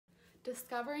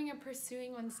Discovering and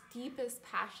pursuing one's deepest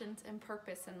passions and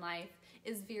purpose in life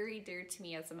is very dear to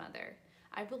me as a mother.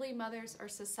 I believe mothers are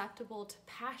susceptible to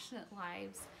passionate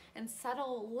lives and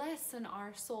settle less in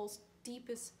our soul's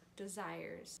deepest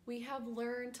desires. We have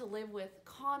learned to live with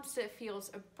constant feels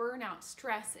of burnout,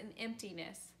 stress, and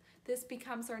emptiness. This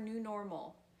becomes our new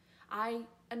normal. I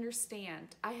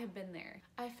understand. I have been there.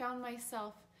 I found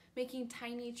myself making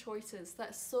tiny choices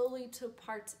that slowly took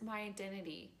apart my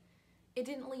identity. It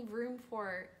didn't leave room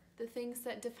for the things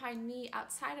that define me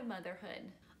outside of motherhood.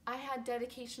 I had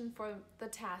dedication for the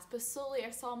task, but slowly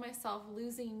I saw myself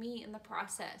losing me in the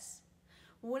process.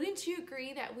 Wouldn't you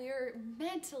agree that we are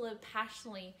meant to live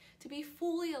passionately, to be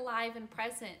fully alive and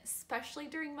present, especially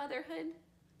during motherhood?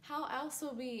 How else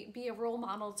will we be a role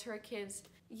model to our kids?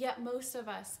 Yet most of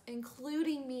us,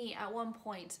 including me at one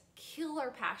point, kill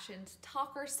our passions,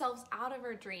 talk ourselves out of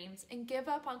our dreams, and give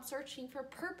up on searching for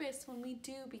purpose when we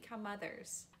do become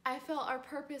mothers. I felt our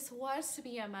purpose was to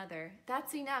be a mother.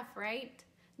 That's enough, right?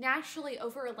 Naturally,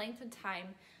 over a length of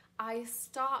time, I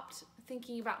stopped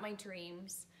thinking about my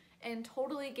dreams and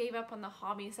totally gave up on the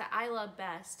hobbies that I love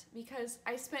best because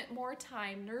I spent more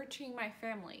time nurturing my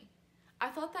family. I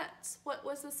thought that's what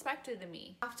was expected of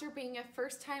me. After being a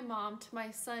first-time mom to my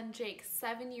son Jake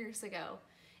 7 years ago,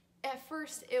 at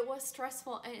first it was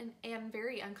stressful and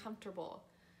very uncomfortable.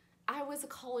 I was a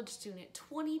college student,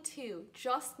 22,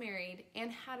 just married,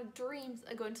 and had dreams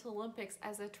of going to the Olympics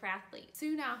as a triathlete.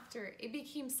 Soon after, it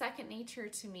became second nature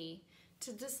to me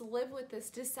to just live with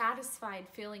this dissatisfied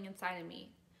feeling inside of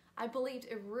me. I believed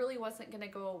it really wasn't gonna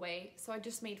go away, so I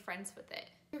just made friends with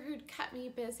it. Motherhood kept me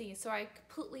busy, so I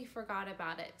completely forgot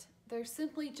about it. There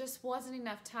simply just wasn't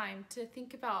enough time to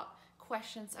think about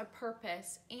questions of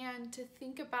purpose and to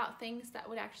think about things that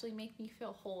would actually make me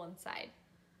feel whole inside.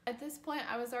 At this point,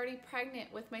 I was already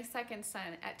pregnant with my second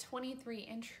son at 23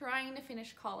 and trying to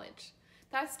finish college.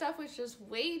 That stuff was just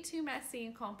way too messy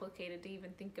and complicated to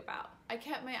even think about. I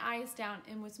kept my eyes down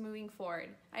and was moving forward.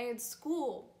 I had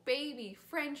school, baby,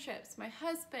 friendships, my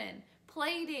husband,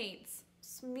 play dates,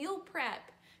 meal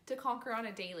prep to conquer on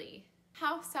a daily.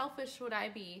 How selfish would I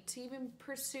be to even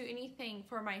pursue anything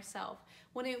for myself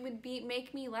when it would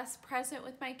make me less present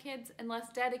with my kids and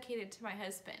less dedicated to my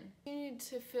husband? I needed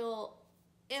to feel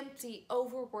empty,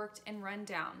 overworked, and run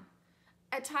down.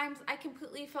 At times, I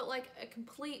completely felt like a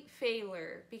complete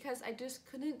failure because I just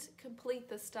couldn't complete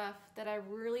the stuff that I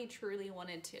really, truly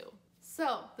wanted to.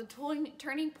 So, the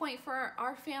turning point for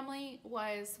our family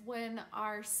was when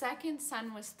our second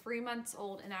son was 3 months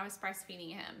old and I was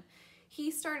breastfeeding him.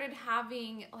 He started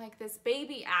having like this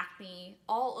baby acne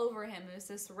all over him. It was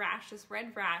this rash, this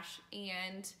red rash,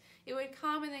 and it would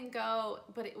come and then go,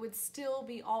 but it would still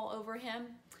be all over him.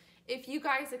 If you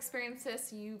guys experience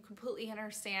this, you completely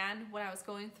understand what I was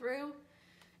going through.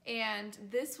 And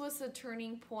this was the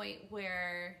turning point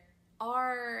where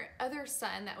our other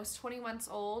son that was 20 months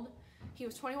old, he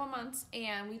was 21 months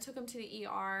and we took him to the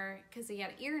ER because he had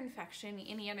an ear infection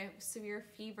and he had a severe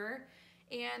fever.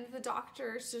 And the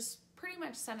doctors just pretty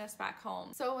much sent us back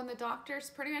home. So when the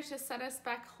doctors pretty much just sent us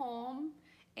back home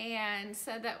and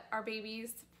said that our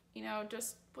babies,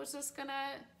 was just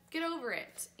gonna get over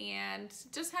it and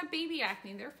just have baby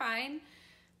acne, they're fine.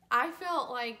 I felt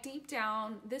like deep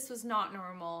down this was not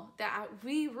normal, that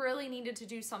we really needed to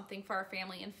do something for our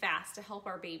family and fast to help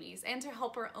our babies and to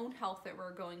help our own health that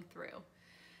we're going through.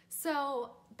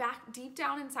 So back deep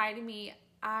down inside of me,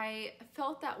 I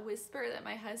felt that whisper that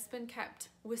my husband kept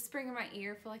whispering in my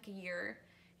ear for like a year.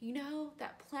 You know,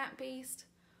 that plant-based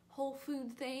whole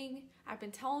food thing I've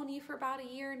been telling you for about a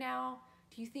year now.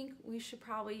 Do you think we should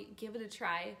probably give it a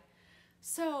try?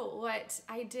 So what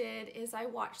I did is I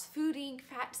watched Food Inc.,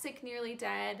 Fat, Sick, Nearly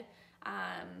Dead,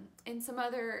 and some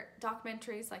other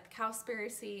documentaries like The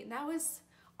Cowspiracy, and that was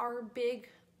our big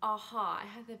aha. I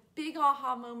had the big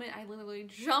aha moment. I literally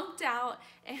jumped out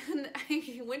and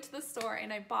I went to the store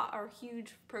and I bought our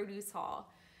huge produce haul.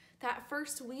 That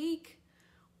first week,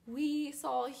 we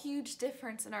saw a huge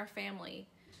difference in our family.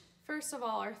 First of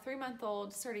all, our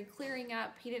 3-month-old started clearing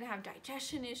up. He didn't have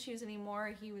digestion issues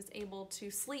anymore. He was able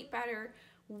to sleep better.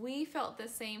 We felt the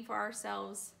same for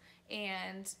ourselves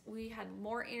and we had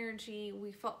more energy.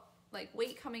 We felt like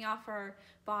weight coming off our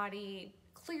body,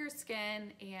 clear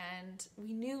skin, and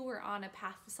we knew we're on a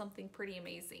path to something pretty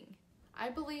amazing. I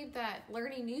believe that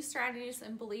learning new strategies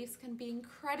and beliefs can be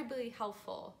incredibly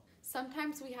helpful.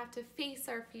 Sometimes we have to face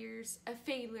our fears of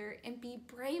failure and be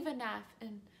brave enough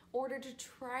in order to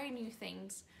try new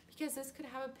things because this could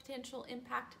have a potential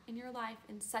impact in your life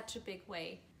in such a big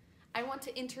way. I want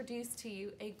to introduce to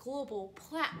you a global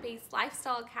plant-based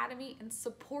lifestyle academy and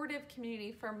supportive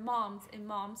community for moms and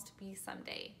moms to be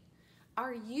someday.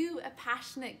 Are you a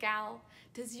passionate gal?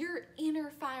 Does your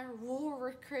inner fire roar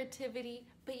with creativity,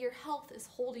 but your health is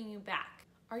holding you back?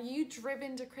 Are you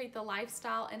driven to create the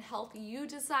lifestyle and health you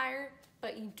desire,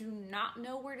 but you do not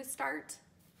know where to start?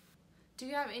 Do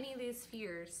you have any of these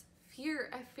fears? Fear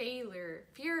of failure,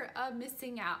 fear of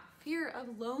missing out, fear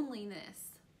of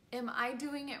loneliness. Am I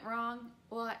doing it wrong?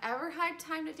 Will I ever have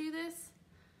time to do this?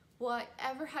 Will I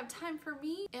ever have time for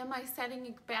me? Am I setting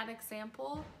a bad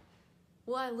example?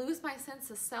 Will I lose my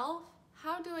sense of self?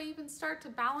 How do I even start to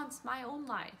balance my own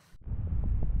life?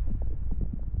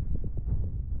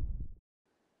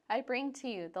 I bring to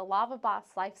you the Lava Boss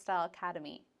Lifestyle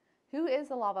Academy. Who is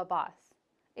a Lava Boss?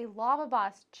 A Lava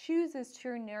Boss chooses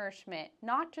true nourishment,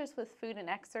 not just with food and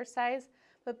exercise,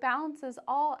 but balances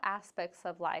all aspects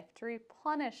of life to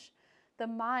replenish the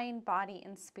mind, body,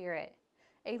 and spirit.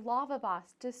 A Lava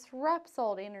Boss disrupts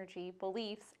old energy,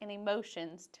 beliefs, and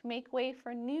emotions to make way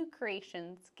for new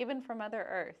creations given from Mother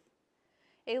Earth.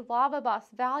 A Lava Boss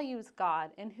values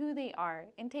God and who they are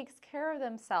and takes care of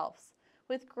themselves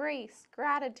with grace,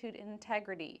 gratitude, and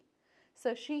integrity,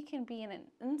 so she can be an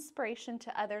inspiration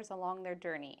to others along their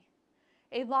journey.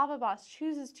 A Lava Boss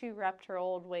chooses to erupt her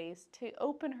old ways, to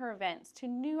open her events to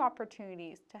new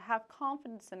opportunities, to have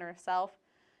confidence in herself,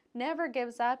 never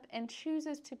gives up, and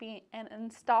chooses to be an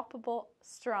unstoppable,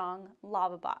 strong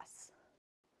Lava Boss.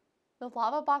 The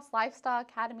Lava Boss Lifestyle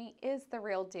Academy is the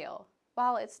real deal.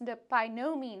 While it's by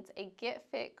no means a get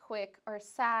fit quick or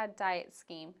sad diet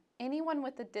scheme, anyone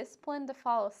with the discipline to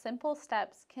follow simple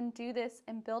steps can do this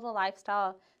and build a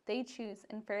lifestyle they choose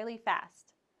and fairly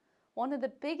fast. One of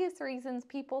the biggest reasons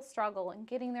people struggle in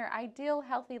getting their ideal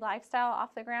healthy lifestyle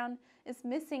off the ground is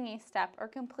missing a step or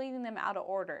completing them out of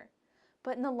order.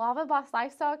 But in the Lava Boss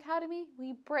Lifestyle Academy,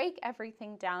 we break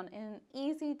everything down in an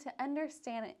easy to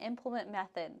understand and implement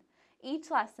method.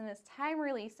 Each lesson is time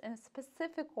released in a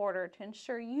specific order to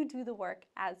ensure you do the work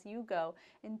as you go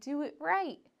and do it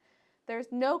right.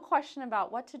 There's no question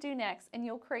about what to do next, and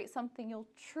you'll create something you'll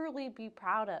truly be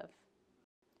proud of.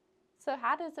 So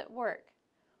how does it work?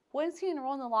 Once you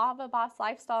enroll in the Lava Boss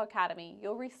Lifestyle Academy,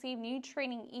 you'll receive new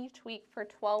training each week for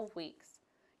 12 weeks.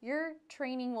 Your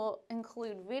training will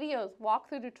include videos,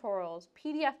 walkthrough tutorials,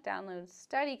 PDF downloads,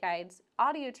 study guides,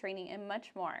 audio training, and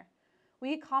much more.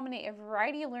 We accommodate a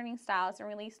variety of learning styles and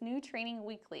release new training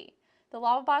weekly. The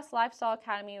Lava Boss Lifestyle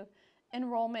Academy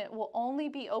enrollment will only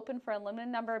be open for a limited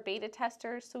number of beta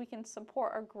testers so we can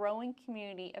support our growing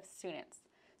community of students.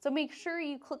 So make sure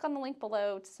you click on the link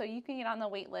below so you can get on the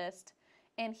wait list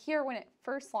and hear when it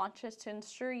first launches to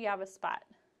ensure you have a spot.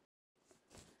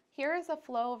 Here is a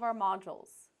flow of our modules.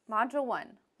 Module 1,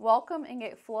 welcome and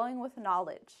get flowing with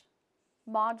knowledge.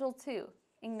 Module 2,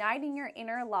 igniting your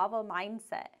inner lava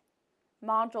mindset.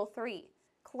 Module 3,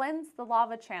 cleanse the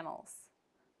lava channels.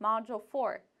 Module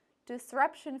 4,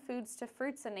 disruption foods to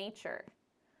fruits and nature.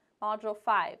 Module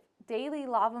 5, daily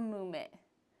lava movement.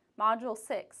 Module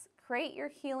 6, create your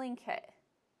healing kit.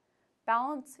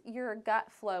 Balance your gut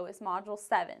flow is Module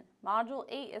 7. Module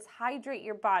 8 is hydrate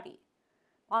your body.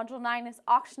 Module 9 is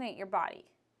oxygenate your body.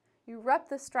 Erupt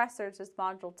the stressors is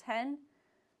Module 10.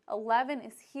 11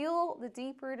 is heal the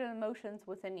deep-rooted emotions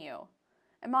within you.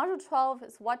 And Module 12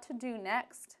 is what to do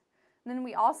next. And then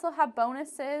we also have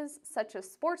bonuses such as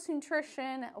sports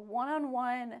nutrition,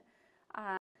 one-on-one,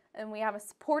 and we have a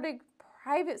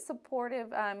private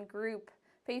supportive group,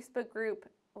 Facebook group.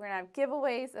 We're going to have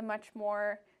giveaways and much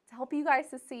more to help you guys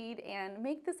succeed and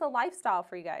make this a lifestyle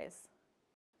for you guys.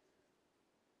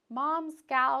 Moms,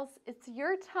 gals, it's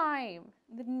your time.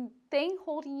 The thing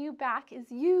holding you back is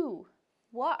you.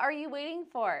 What are you waiting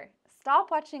for?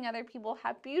 Stop watching other people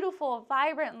have beautiful,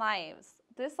 vibrant lives.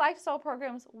 This lifestyle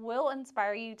programs will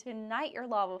inspire you to ignite your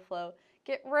lava flow,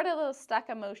 get rid of those stuck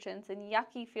emotions and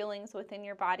yucky feelings within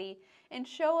your body, and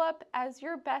show up as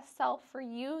your best self for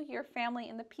you, your family,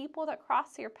 and the people that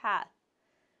cross your path.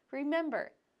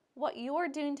 Remember, what you are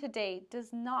doing today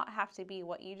does not have to be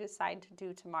what you decide to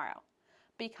do tomorrow.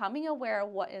 Becoming aware of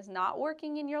what is not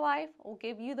working in your life will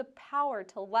give you the power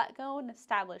to let go and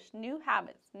establish new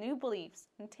habits, new beliefs,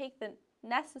 and take the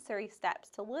necessary steps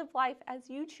to live life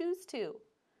as you choose to.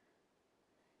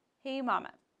 Hey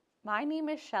Mama, my name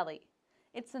is Shelly.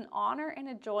 It's an honor and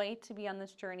a joy to be on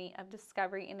this journey of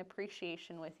discovery and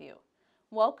appreciation with you.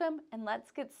 Welcome, and let's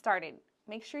get started.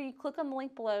 Make sure you click on the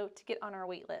link below to get on our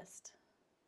wait list.